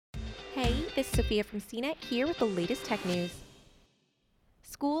Hey, this is Sophia from CNET here with the latest tech news.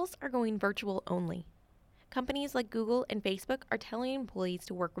 Schools are going virtual only. Companies like Google and Facebook are telling employees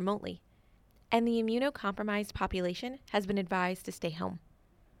to work remotely, and the immunocompromised population has been advised to stay home.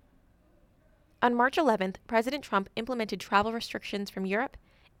 On March 11th, President Trump implemented travel restrictions from Europe,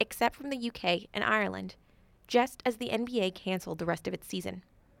 except from the UK and Ireland, just as the NBA canceled the rest of its season.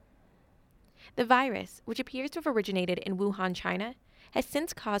 The virus, which appears to have originated in Wuhan, China, has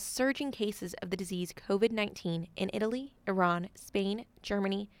since caused surging cases of the disease COVID-19 in Italy, Iran, Spain,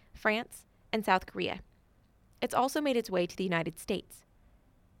 Germany, France, and South Korea. It's also made its way to the United States.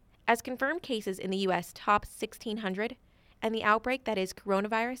 As confirmed cases in the U.S. top 1,600, and the outbreak that is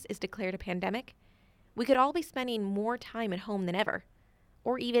coronavirus is declared a pandemic, we could all be spending more time at home than ever,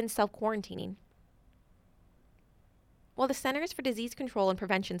 or even self-quarantining. While the Centers for Disease Control and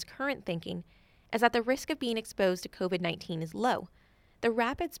Prevention's current thinking is that the risk of being exposed to COVID-19 is low, the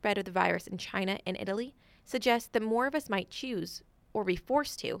rapid spread of the virus in China and Italy suggests that more of us might choose, or be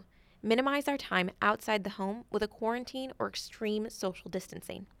forced to, minimize our time outside the home with a quarantine or extreme social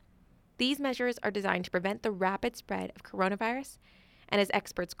distancing. These measures are designed to prevent the rapid spread of coronavirus and, as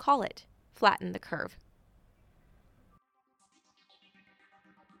experts call it, flatten the curve.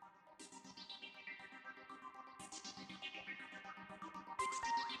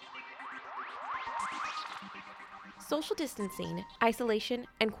 Social distancing, isolation,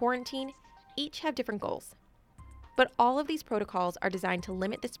 and quarantine each have different goals. But all of these protocols are designed to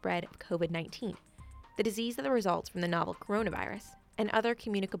limit the spread of COVID-19, the disease that results from the novel coronavirus, and other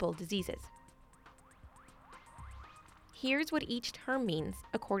communicable diseases. Here's what each term means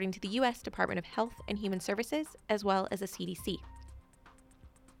according to the U.S. Department of Health and Human Services, as well as the CDC.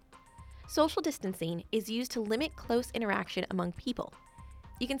 Social distancing is used to limit close interaction among people.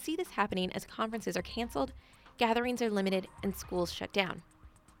 You can see this happening as conferences are canceled, gatherings are limited, and schools shut down.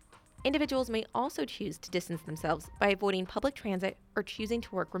 Individuals may also choose to distance themselves by avoiding public transit or choosing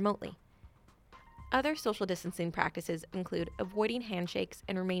to work remotely. Other social distancing practices include avoiding handshakes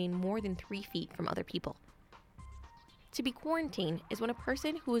and remaining more than 3 feet from other people. To be quarantined is when a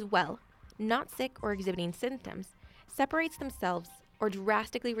person who is well, not sick or exhibiting symptoms, separates themselves or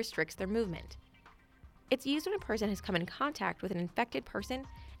drastically restricts their movement. It's used when a person has come in contact with an infected person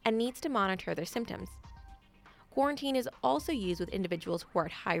and needs to monitor their symptoms. Quarantine is also used with individuals who are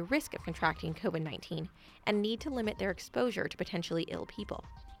at high risk of contracting COVID-19 and need to limit their exposure to potentially ill people.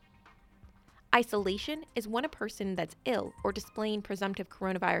 Isolation is when a person that's ill or displaying presumptive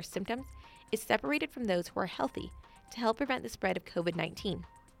coronavirus symptoms is separated from those who are healthy to help prevent the spread of COVID-19.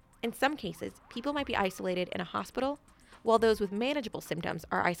 In some cases, people might be isolated in a hospital, while those with manageable symptoms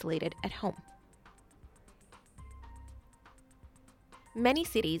are isolated at home. Many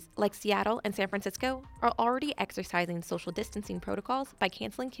cities, like Seattle and San Francisco, are already exercising social distancing protocols by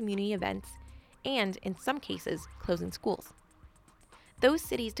canceling community events and, in some cases, closing schools. Those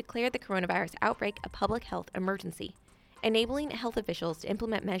cities declared the coronavirus outbreak a public health emergency, enabling health officials to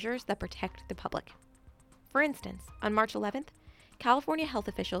implement measures that protect the public. For instance, on March 11th, California health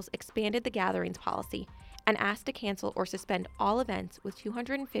officials expanded the gatherings policy and asked to cancel or suspend all events with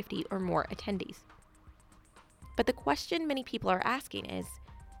 250 or more attendees. But the question many people are asking is,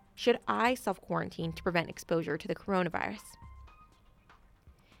 should I self-quarantine to prevent exposure to the coronavirus?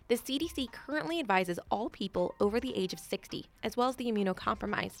 The CDC currently advises all people over the age of 60, as well as the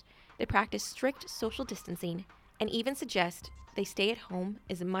immunocompromised, to practice strict social distancing and even suggest they stay at home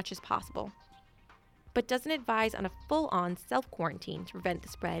as much as possible, but doesn't advise on a full-on self-quarantine to prevent the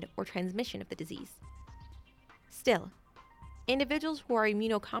spread or transmission of the disease. Still, individuals who are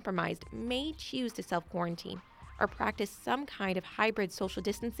immunocompromised may choose to self-quarantine or practice some kind of hybrid social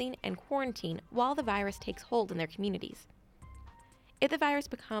distancing and quarantine while the virus takes hold in their communities. If the virus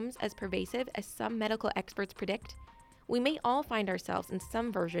becomes as pervasive as some medical experts predict, we may all find ourselves in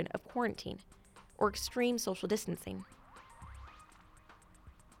some version of quarantine or extreme social distancing.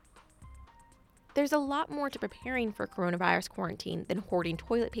 There's a lot more to preparing for coronavirus quarantine than hoarding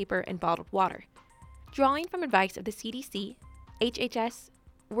toilet paper and bottled water. Drawing from advice of the CDC, HHS,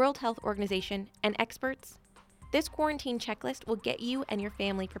 World Health Organization, and experts, this quarantine checklist will get you and your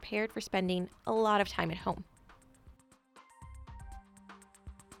family prepared for spending a lot of time at home.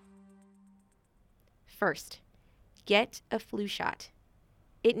 First, get a flu shot.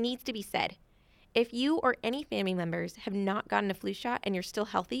 It needs to be said, if you or any family members have not gotten a flu shot and you're still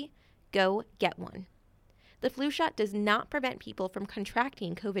healthy, go get one. The flu shot does not prevent people from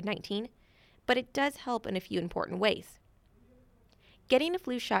contracting COVID-19, but it does help in a few important ways. Getting a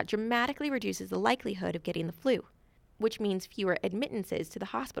flu shot dramatically reduces the likelihood of getting the flu, which means fewer admittances to the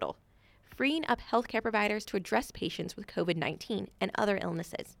hospital, freeing up healthcare providers to address patients with COVID-19 and other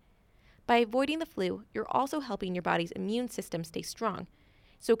illnesses. By avoiding the flu, you're also helping your body's immune system stay strong,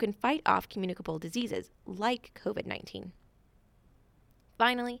 so it can fight off communicable diseases like COVID-19.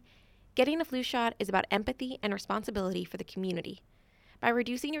 Finally, getting a flu shot is about empathy and responsibility for the community. By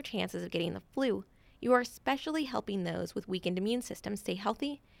reducing your chances of getting the flu, you are especially helping those with weakened immune systems stay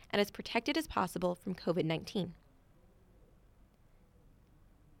healthy and as protected as possible from COVID-19.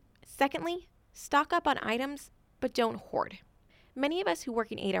 Secondly, stock up on items, but don't hoard. Many of us who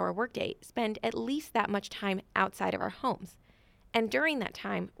work an 8-hour workday spend at least that much time outside of our homes. And during that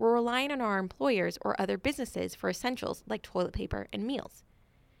time, we're relying on our employers or other businesses for essentials like toilet paper and meals.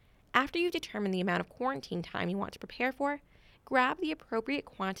 After you've determined the amount of quarantine time you want to prepare for, grab the appropriate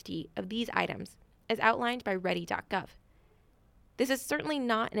quantity of these items as outlined by ready.gov. This is certainly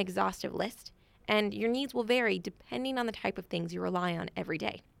not an exhaustive list, and your needs will vary depending on the type of things you rely on every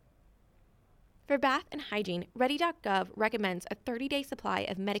day. For bath and hygiene, ready.gov recommends a 30-day supply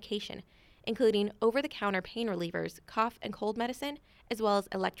of medication, including over-the-counter pain relievers, cough and cold medicine, as well as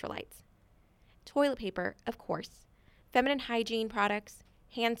electrolytes. Toilet paper, of course, feminine hygiene products,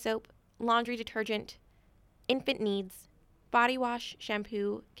 hand soap, laundry detergent, infant needs, body wash,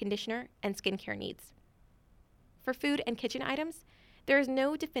 shampoo, conditioner, and skincare needs. For food and kitchen items, there is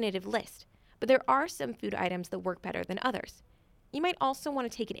no definitive list, but there are some food items that work better than others. You might also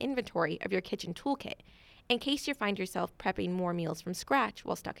want to take an inventory of your kitchen toolkit in case you find yourself prepping more meals from scratch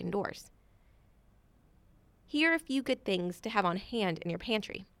while stuck indoors. Here are a few good things to have on hand in your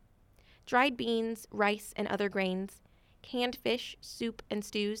pantry: dried beans, rice, and other grains, canned fish, soup, and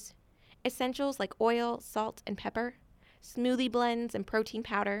stews, essentials like oil, salt, and pepper, smoothie blends and protein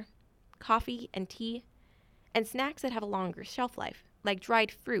powder, coffee and tea, and snacks that have a longer shelf life, like dried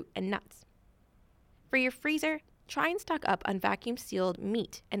fruit and nuts. For your freezer, try and stock up on vacuum-sealed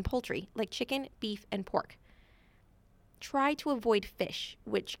meat and poultry like chicken, beef, and pork. Try to avoid fish,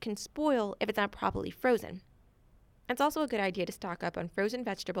 which can spoil if it's not properly frozen. It's also a good idea to stock up on frozen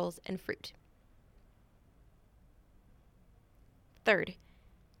vegetables and fruit. Third,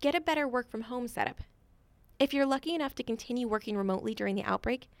 get a better work-from-home setup. If you're lucky enough to continue working remotely during the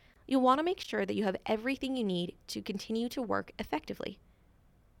outbreak, you'll want to make sure that you have everything you need to continue to work effectively.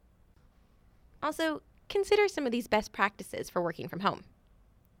 Also, consider some of these best practices for working from home.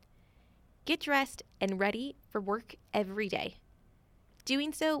 Get dressed and ready for work every day.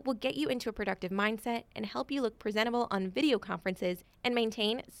 Doing so will get you into a productive mindset and help you look presentable on video conferences and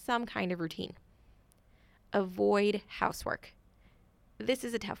maintain some kind of routine. Avoid housework. This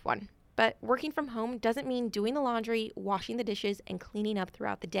is a tough one, but working from home doesn't mean doing the laundry, washing the dishes, and cleaning up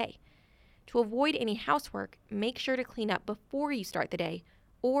throughout the day. To avoid any housework, make sure to clean up before you start the day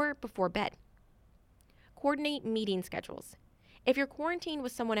or before bed. Coordinate meeting schedules. If you're quarantined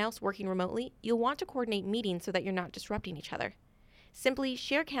with someone else working remotely, you'll want to coordinate meetings so that you're not disrupting each other. Simply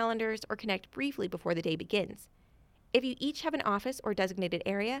share calendars or connect briefly before the day begins. If you each have an office or designated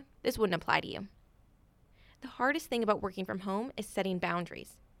area, this wouldn't apply to you. The hardest thing about working from home is setting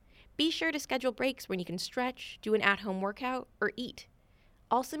boundaries. Be sure to schedule breaks when you can stretch, do an at-home workout, or eat.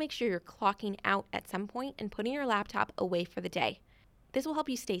 Also make sure you're clocking out at some point and putting your laptop away for the day. This will help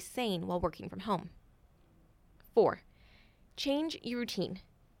you stay sane while working from home. 4. Change your routine.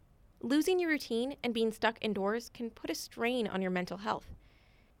 Losing your routine and being stuck indoors can put a strain on your mental health.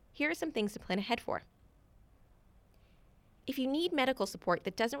 Here are some things to plan ahead for. If you need medical support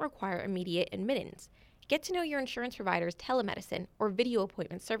that doesn't require immediate admittance, get to know your insurance provider's telemedicine or video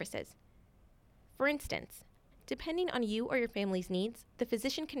appointment services. For instance, depending on you or your family's needs, the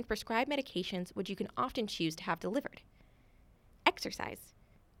physician can prescribe medications which you can often choose to have delivered. Exercise.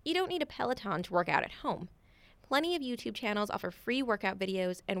 You don't need a Peloton to work out at home. Plenty of YouTube channels offer free workout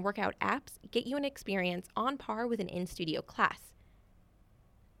videos, and workout apps get you an experience on par with an in-studio class.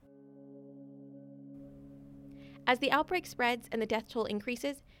 As the outbreak spreads and the death toll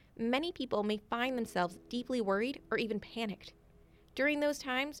increases, many people may find themselves deeply worried or even panicked. During those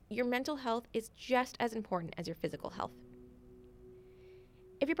times, your mental health is just as important as your physical health.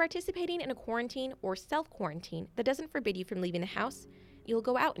 If you're participating in a quarantine or self-quarantine that doesn't forbid you from leaving the house, you'll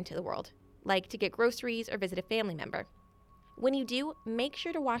go out into the world, like to get groceries or visit a family member. When you do, make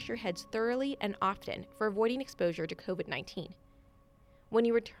sure to wash your heads thoroughly and often for avoiding exposure to COVID-19. When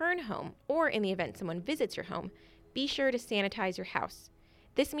you return home, or in the event someone visits your home, be sure to sanitize your house.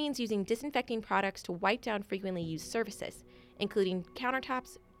 This means using disinfecting products to wipe down frequently used surfaces, including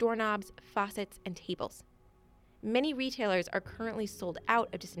countertops, doorknobs, faucets, and tables. Many retailers are currently sold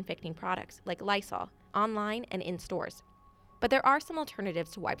out of disinfecting products like Lysol, online and in stores. But there are some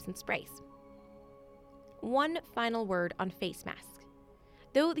alternatives to wipes and sprays. One final word on face masks.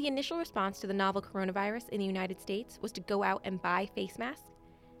 Though the initial response to the novel coronavirus in the United States was to go out and buy face masks,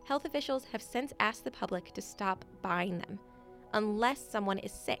 Health officials have since asked the public to stop buying them unless someone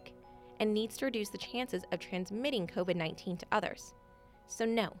is sick and needs to reduce the chances of transmitting COVID-19 to others. So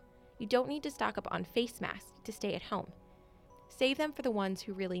no, you don't need to stock up on face masks to stay at home. Save them for the ones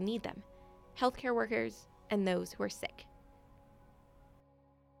who really need them, healthcare workers and those who are sick.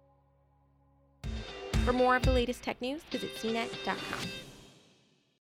 For more of the latest tech news, visit cnet.com.